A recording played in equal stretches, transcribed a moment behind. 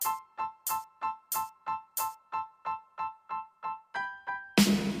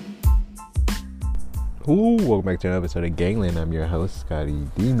Ooh, welcome back to another episode of Gangland. I'm your host, Scotty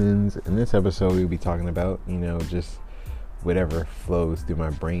Demons. In this episode, we'll be talking about, just whatever flows through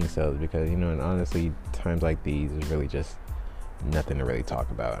my brain cells because, and honestly, times like these is really just nothing to really talk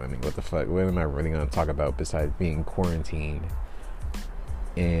about. I mean, what the fuck? What am I really going to talk about besides being quarantined?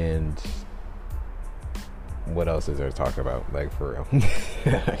 And what else is there to talk about? Like, for real.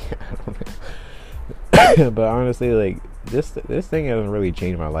 I don't know. But honestly, like, this thing hasn't really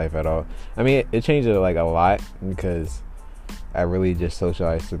changed my life at all. I mean, it changed it like a lot because I really just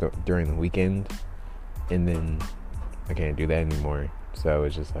socialized during the weekend, and then I can't do that anymore. So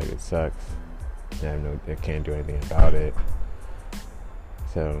it's just like it sucks. I can't do anything about it.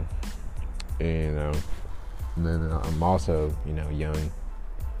 So, and then I'm also young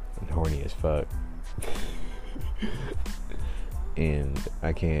and horny as fuck, and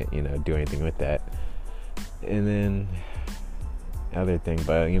I can't do anything with that. And then other thing,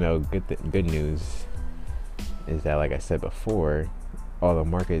 but good news is that, like I said before, all the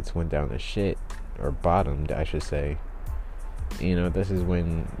markets went down to shit, or bottomed, I should say. This is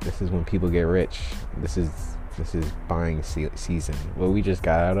when people get rich. This is buying season. What we just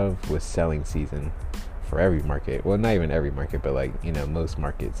got out of was selling season for every market. Well, not even every market, but like most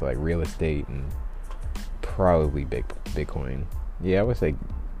markets, like real estate and probably Bitcoin. Yeah, I would say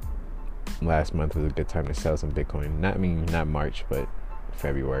last month was a good time to sell some Bitcoin. Not March, but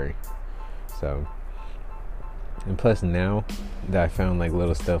February. So, and plus now that I found like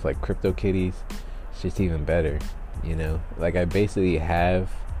little stuff like CryptoKitties, it's just even better. Like I basically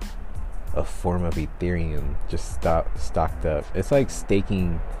have a form of Ethereum just stocked up. It's like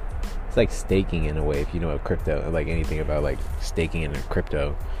staking. It's like staking in a way, if you know what crypto, like anything about like staking in a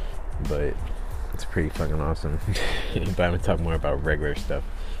crypto. But it's pretty fucking awesome. But I'm gonna talk more about regular stuff.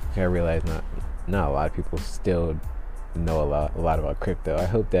 I realize not a lot of people still know a lot about crypto. I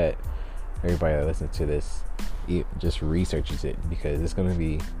hope that everybody that listens to this just researches it, because it's gonna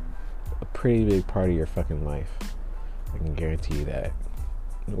be a pretty big part of your fucking life. I can guarantee you that.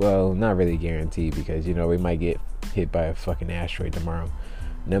 Well, not really guarantee, because we might get hit by a fucking asteroid tomorrow.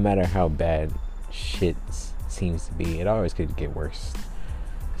 No matter how bad shit seems to be, it always could get worse.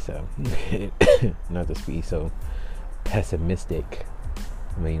 So, not to be so pessimistic.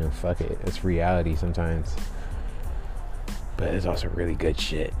 But fuck it. It's reality sometimes. But it's also really good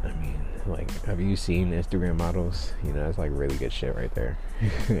shit. I mean, like, have you seen Instagram models? It's like really good shit right there.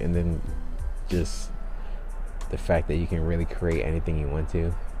 And then just the fact that you can really create anything you want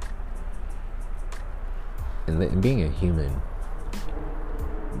to. And being a human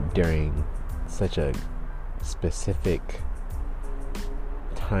during such a specific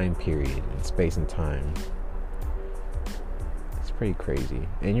time period in space and time, it's pretty crazy.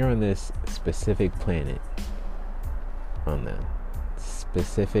 And you're on this specific planet, on the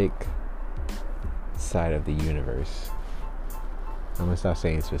specific side of the universe. I'm gonna stop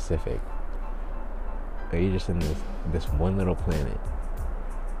saying specific. Are you just in this one little planet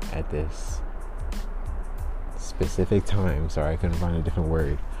at this specific time? Sorry, I couldn't find a different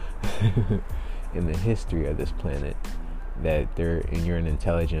word. In the history of this planet, that you're an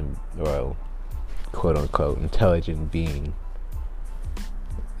intelligent, well, quote unquote intelligent being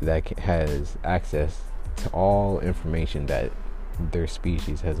that has access to all information that their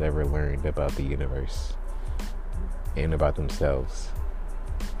species has ever learned about the universe and about themselves.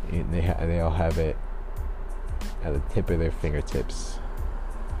 And they all have it at the tip of their fingertips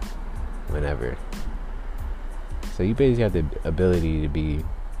whenever. So you basically have the ability to be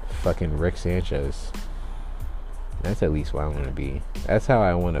fucking Rick Sanchez. That's at least what I want to be. That's how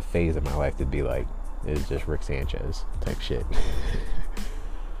I want a phase of my life to be like. Is just Rick Sanchez type shit.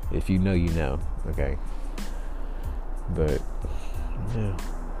 If you know, you know. Okay. But yeah,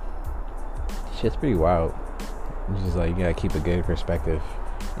 shit's pretty wild. It's just like, you gotta keep a good perspective.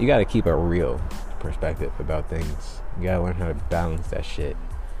 You gotta keep a real perspective about things. You gotta learn how to balance that shit.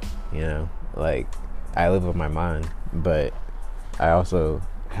 Like, I live with my mind, but I also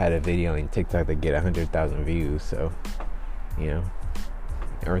had a video on TikTok that get 100,000 views. So,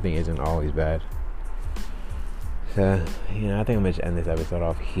 everything isn't always bad. So, I think I'm gonna just end this episode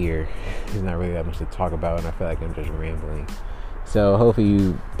off here. There's not really that much to talk about, and I feel like I'm just rambling. So, hopefully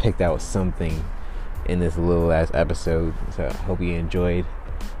you picked out something in this little ass episode. So, I hope you enjoyed.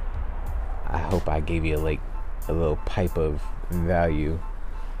 I hope I gave you a little pipe of value.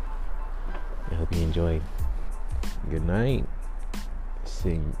 I hope you enjoyed. Good night,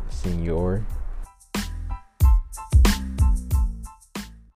 Senor.